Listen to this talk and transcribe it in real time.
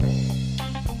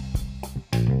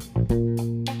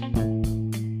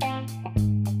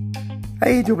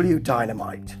AEW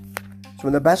Dynamite. Some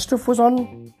of the best stuff was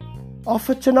on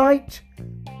offer tonight.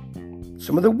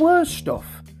 Some of the worst stuff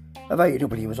of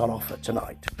AEW was on offer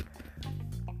tonight.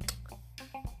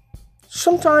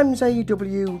 Sometimes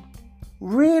AEW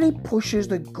really pushes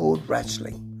the good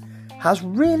wrestling, has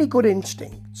really good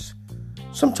instincts.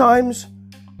 Sometimes,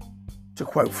 to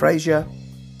quote Frazier,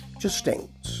 just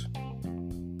stinks.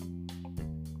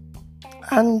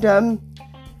 And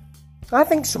I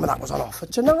think some of that was on offer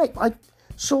tonight. I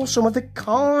saw some of the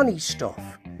Carney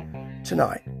stuff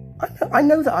tonight. I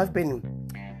know that I've been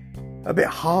a bit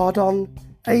hard on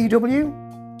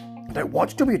AEW. I don't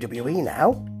watch WWE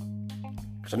now,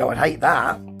 because I know I'd hate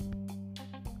that.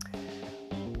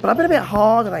 But I've been a bit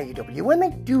hard on AEW. When they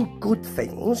do good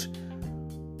things,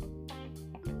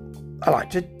 I like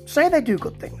to say they do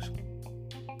good things.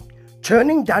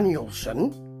 Turning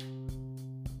Danielson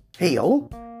heel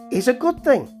is a good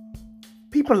thing.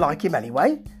 People like him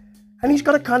anyway, and he's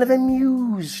got a kind of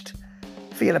amused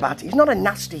feel about it. He's not a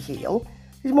nasty heel.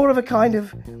 He's more of a kind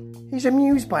of, he's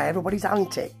amused by everybody's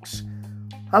antics.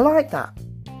 I like that.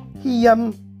 He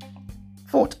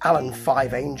fought Alan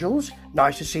Five Angels.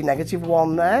 Nice to see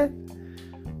 -1 there.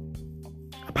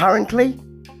 Apparently,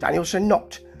 Danielson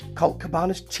knocked Colt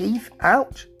Cabana's teeth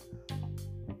out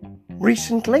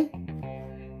recently.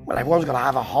 Well, everyone's got to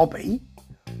have a hobby.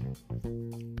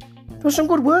 There was some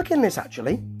good work in this,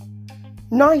 actually.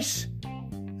 Nice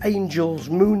Angel's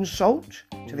moonsault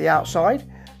to the outside.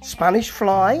 Spanish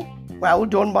fly. Well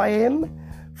done by him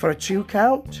for a 2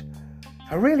 count.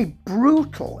 A really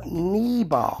brutal knee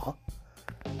bar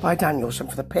by Danielson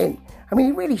for the pin. I mean,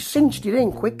 he really cinched it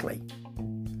in quickly.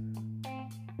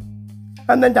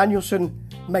 And then Danielson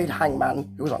made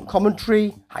Hangman, who was on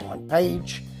commentary, Hangman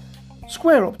Page,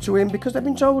 square up to him because they've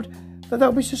been told that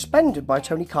they'll be suspended by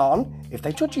Tony Khan if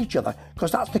they touch each other,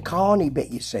 because that's the Carney bit,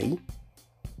 you see.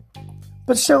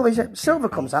 But Silver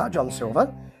comes out, John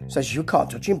Silver, says you can't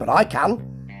touch him, but I can.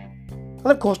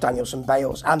 And of course Danielson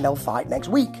bails, and they'll fight next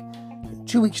week. In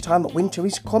 2 weeks' time, at Winter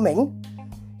is Coming,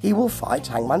 he will fight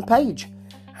Hangman Page.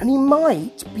 And he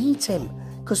might beat him,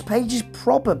 because Page is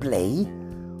probably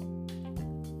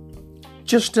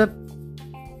just a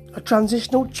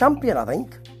transitional champion, I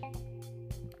think.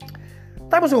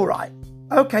 That was all right.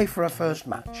 Okay for a first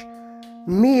match.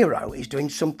 Miro is doing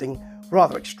something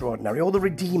rather extraordinary. All the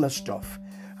Redeemer stuff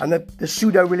and the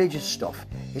pseudo-religious stuff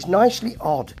is nicely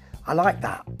odd. I like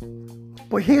that.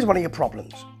 But here's one of your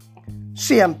problems.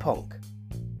 CM Punk.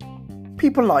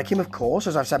 People like him, of course,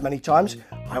 as I've said many times.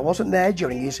 I wasn't there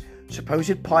during his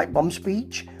supposed pipe bomb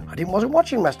speech. I wasn't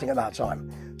watching wrestling at that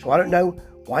time. So I don't know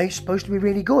why he's supposed to be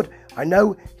really good. I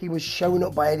know he was shown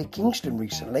up by Eddie Kingston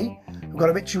recently, who got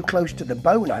a bit too close to the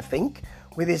bone, I think,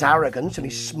 with his arrogance and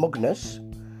his smugness.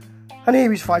 And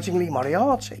here he's fighting Lee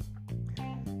Moriarty.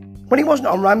 When he wasn't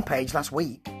on Rampage last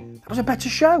week, that was a better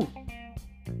show.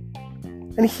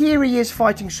 And here he is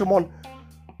fighting someone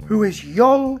who is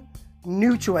young,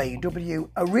 new to AEW,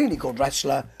 a really good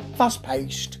wrestler,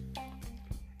 fast-paced.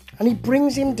 And he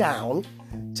brings him down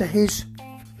to his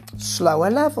slower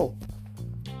level.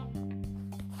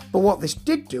 But what this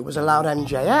did do was allow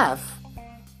MJF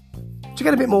to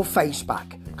get a bit more face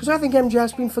back, because I think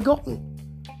MJF's been forgotten.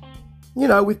 You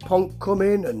know, with Punk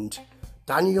coming and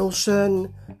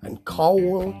Danielson and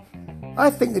Cole, I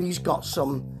think that he's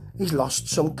lost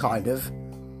some kind of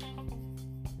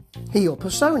heel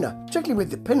persona, particularly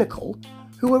with the Pinnacle,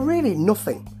 who are really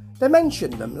nothing. They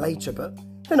mentioned them later, but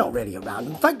they're not really around,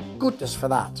 and thank goodness for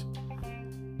that.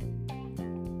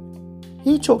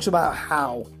 He talks about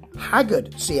how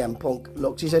haggard CM Punk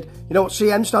looks. He said, you know what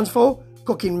CM stands for?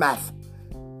 Cooking meth.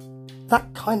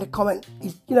 That kind of comment,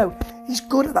 he's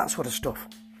good at that sort of stuff.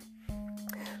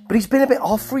 But he's been a bit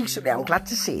off recently. I'm glad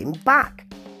to see him back.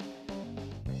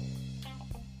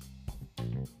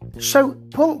 So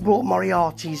Punk brought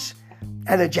Moriarty's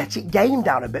energetic game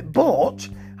down a bit, but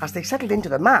as they settled into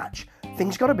the match,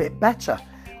 things got a bit better.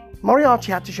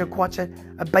 Moriarty had to show quite a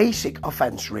basic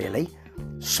offence, really.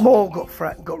 Small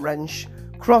gut wrench,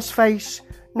 crossface,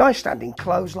 nice standing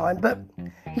clothesline, but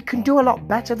he can do a lot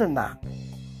better than that.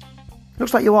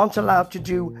 Looks like you aren't allowed to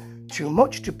do too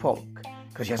much to Punk,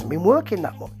 because he hasn't been working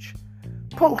that much.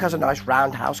 Punk has a nice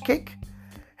roundhouse kick,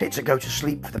 hits a go to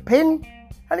sleep for the pin,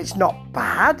 and it's not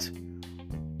bad.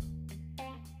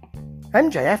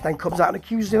 MJF then comes out and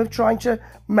accuses him of trying to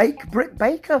make Britt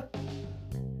Baker.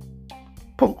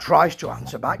 Punk tries to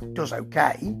answer back, does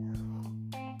okay,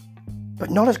 but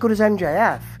not as good as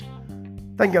MJF.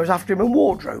 Then goes after him and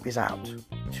Wardrobe is out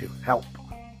to help.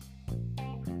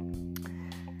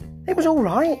 It was all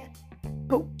right,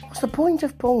 but what's the point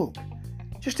of Punk?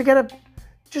 Just to get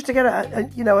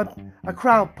a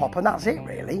crowd pop, and that's it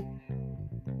really.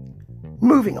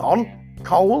 Moving on,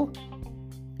 Cole,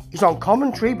 he's on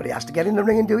commentary, but he has to get in the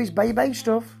ring and do his Bay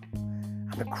stuff.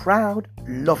 And the crowd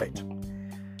love it.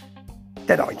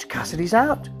 Then Orange Cassidy's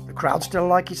out. The crowd still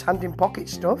like his hand-in-pocket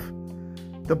stuff.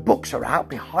 The Bucks are out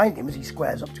behind him as he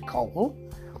squares up to Cole.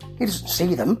 He doesn't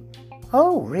see them.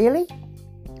 Oh, really?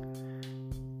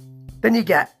 Then you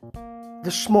get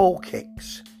the small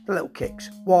kicks, the little kicks.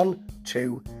 1,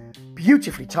 2,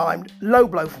 beautifully timed, low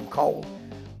blow from Cole.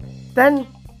 Then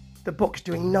the Bucks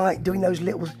doing those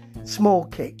little small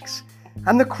kicks.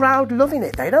 And the crowd loving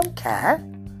it. They don't care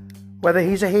whether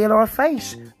he's a heel or a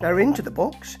face. They're into the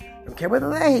Bucks. Don't care whether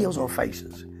they're heels or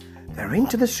faces. They're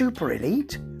into the Super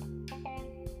Elite.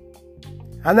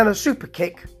 And then a super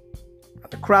kick.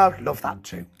 And the crowd love that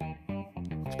too.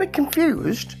 It's a bit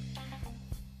confused,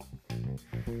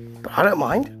 but I don't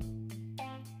mind.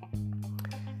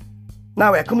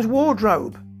 Now here comes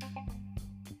Wardrobe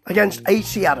against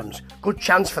AC Adams. Good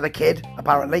chance for the kid,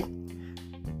 apparently.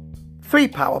 3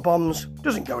 power bombs,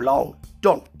 doesn't go long,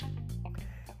 done.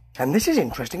 And this is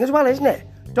interesting as well, isn't it?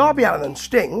 Darby Allin and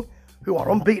Sting, who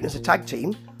are unbeaten as a tag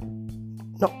team,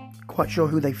 not quite sure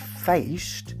who they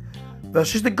faced,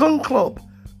 versus the Gun Club,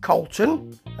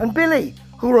 Colton and Billy,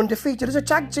 who are undefeated as a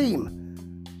tag team.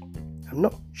 I'm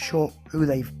not sure who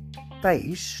they've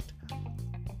faced.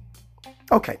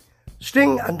 Okay,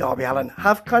 Sting and Darby Allin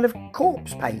have kind of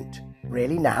corpse paint,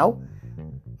 really, now.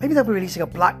 Maybe they'll be releasing a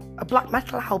black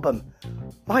metal album.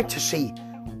 Like to see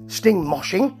Sting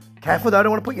moshing. Careful though, I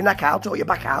don't want to put your neck out or your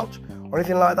back out or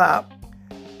anything like that.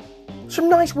 Some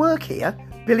nice work here.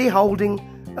 Billy holding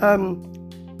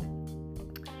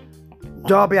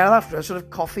Darby Allin after a sort of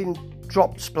coffin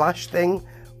drop splash thing.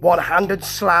 One-handed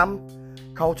slam.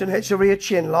 Colton hits a rear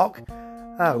chin lock.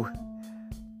 Oh.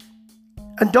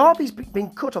 And Darby's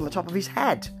been cut on the top of his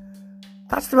head.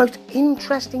 That's the most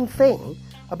interesting thing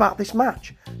about this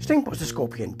match. Sting puts the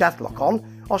Scorpion Deathlock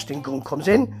on. Austin Gunn comes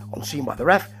in, unseen by the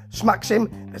ref, smacks him.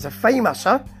 There's a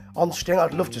famouser on Sting.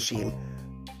 I'd love to see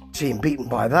him beaten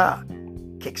by that.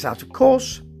 Kicks out, of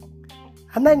course.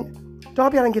 And then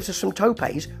Darby Allin gives us some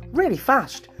topes really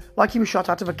fast, like he was shot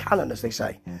out of a cannon, as they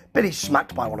say. Billy's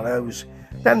smacked by one of those.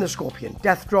 Then the Scorpion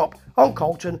Death Drop on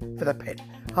Colton for the pin.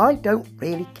 I don't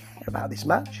really care about this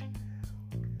match.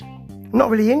 I'm not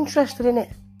really interested in it.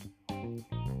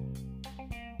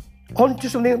 On to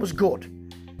something that was good.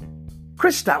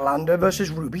 Chris Statlander versus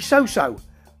Ruby Soso,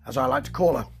 as I like to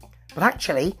call her. But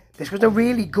actually, this was a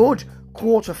really good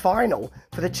quarter-final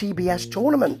for the TBS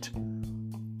tournament.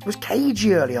 It was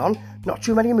cagey early on, not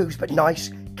too many moves, but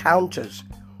nice counters.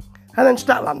 And then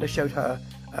Statlander showed her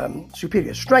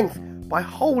superior strength by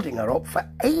holding her up for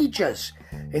ages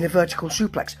in a vertical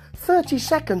suplex, 30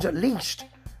 seconds at least.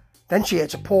 Then she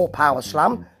hits a poor power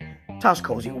slam. Taz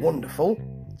calls it wonderful.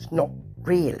 It's not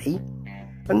really.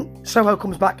 And Soho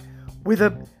comes back with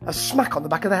a smack on the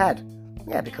back of the head.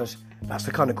 Yeah, because that's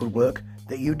the kind of good work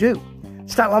that you do.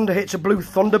 Statlander hits a blue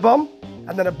thunder bomb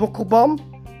and then a buckle bomb,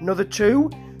 another 2.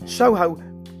 Soho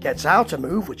gets out a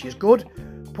move, which is good.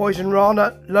 Poison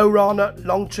Rana, low Rana,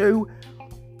 long 2.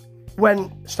 When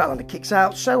Statlander kicks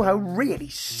out, Soho really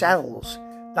sells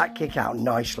that kick out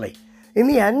nicely. In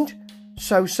the end,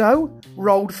 So-So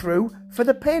rolled through for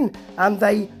the pin, and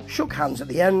they shook hands at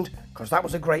the end because that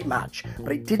was a great match.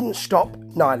 But it didn't stop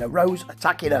Nyla Rose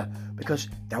attacking her because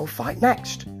they'll fight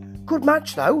next. Good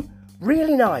match though,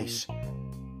 really nice.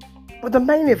 But the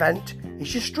main event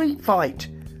is your street fight.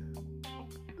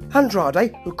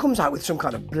 Andrade, who comes out with some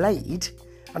kind of blade,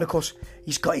 and of course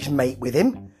he's got his mate with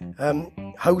him.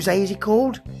 Jose is he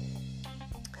called?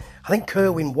 I think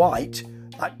Kerwin White,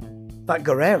 that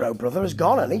Guerrero brother, has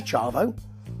gone, hasn't he, Chavo?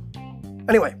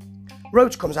 Anyway,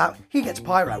 Rhodes comes out, he gets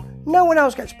pyro. No one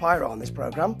else gets pyro on this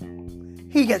programme.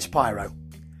 He gets pyro.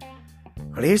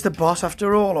 Well, he's the boss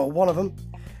after all, or one of them.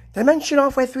 They mention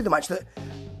halfway through the match that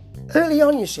early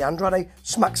on, you see, Andrade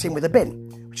smacks him with a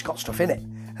bin, which got stuff in it.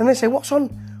 And they say, what's on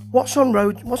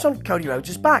Cody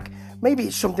Rhodes' back? Maybe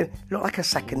it's something look like a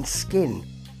second skin.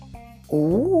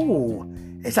 Ooh,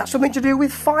 is that something to do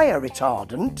with fire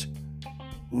retardant?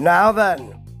 Now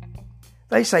then,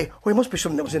 they say, well, it must be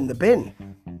something that was in the bin.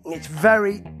 It's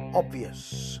very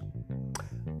obvious.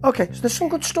 Okay, so there's some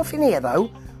good stuff in here,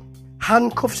 though.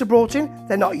 Handcuffs are brought in.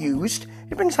 They're not used.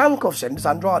 He brings handcuffs in, does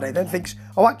Andrade, then thinks,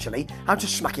 oh, actually, I'll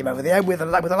just smack him over the head with a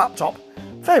laptop.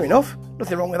 Fair enough.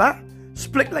 Nothing wrong with that.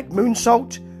 Split leg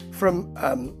moonsault from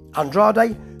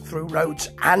Andrade through Rhodes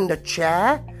and a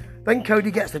chair. Then Cody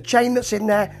gets the chain that's in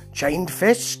there. Chained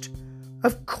fist.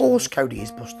 Of course Cody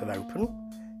is busted open.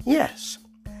 Yes.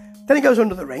 Then he goes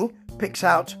under the ring, picks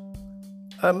out...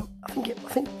 I think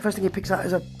the first thing he picks out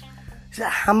is is it a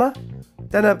hammer?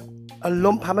 Then a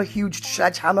lump hammer, huge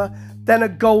sledgehammer, then a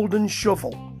golden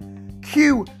shovel.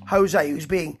 Cue Jose, who's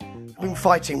been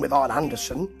fighting with Arn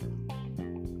Anderson.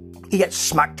 He gets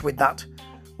smacked with that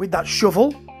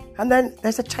shovel, and then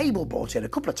there's a table brought in a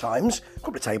couple of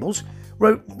tables.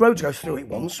 Rhodes goes through it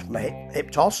once,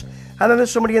 hip toss, and then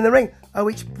there's somebody in the ring. Oh,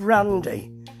 it's Brandi.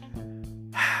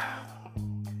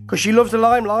 Because she loves the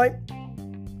limelight,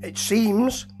 it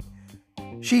seems.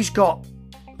 She's got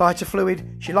lighter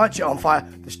fluid. She lights it on fire.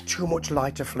 There's too much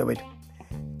lighter fluid.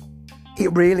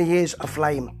 It really is a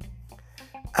flame.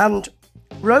 And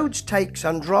Rhodes takes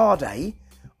Andrade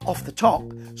off the top,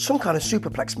 some kind of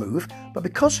superplex move, but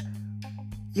because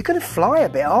you're going to fly a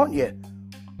bit, aren't you?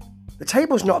 The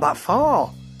table's not that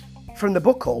far from the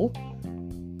buckle,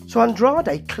 so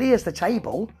Andrade clears the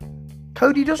table,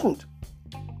 Cody doesn't.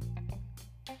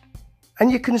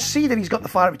 And you can see that he's got the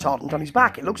fire retardant on his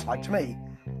back, it looks like to me.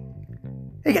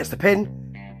 He gets the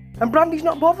pin, and Brandi's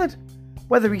not bothered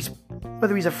whether he's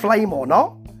a flame or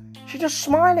not. She's just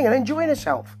smiling and enjoying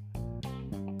herself.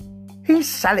 He's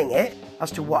selling it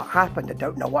as to what happened. I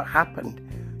don't know what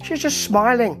happened. She's just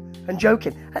smiling and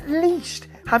joking. At least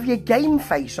have your game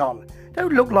face on.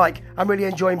 Don't look like I'm really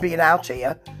enjoying being out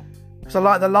here because I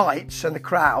like the lights and the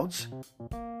crowds.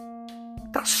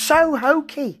 That's so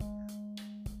hokey.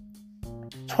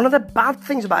 It's one of the bad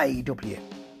things about AEW.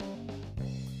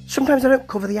 Sometimes they don't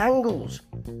cover the angles.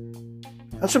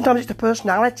 And sometimes it's the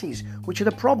personalities which are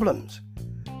the problems.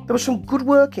 There was some good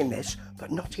work in this,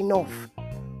 but not enough.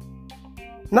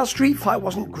 And that street fight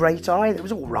wasn't great either. It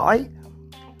was all right.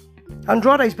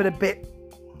 Andrade's been a bit...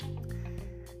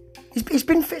 He's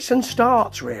been fits and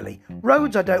starts, really.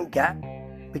 Rhodes I don't get,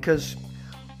 because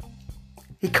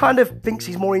he kind of thinks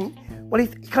he's more in... Well, he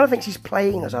kind of thinks he's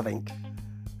playing us, I think.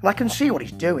 And I can see what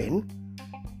he's doing.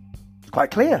 It's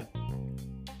quite clear.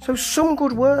 So some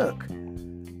good work,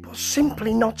 but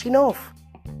simply not enough.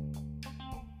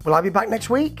 Will I be back next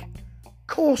week? Of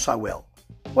course I will.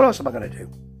 What else am I going to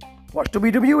do? Watch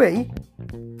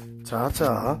WWE?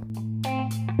 Ta-ta.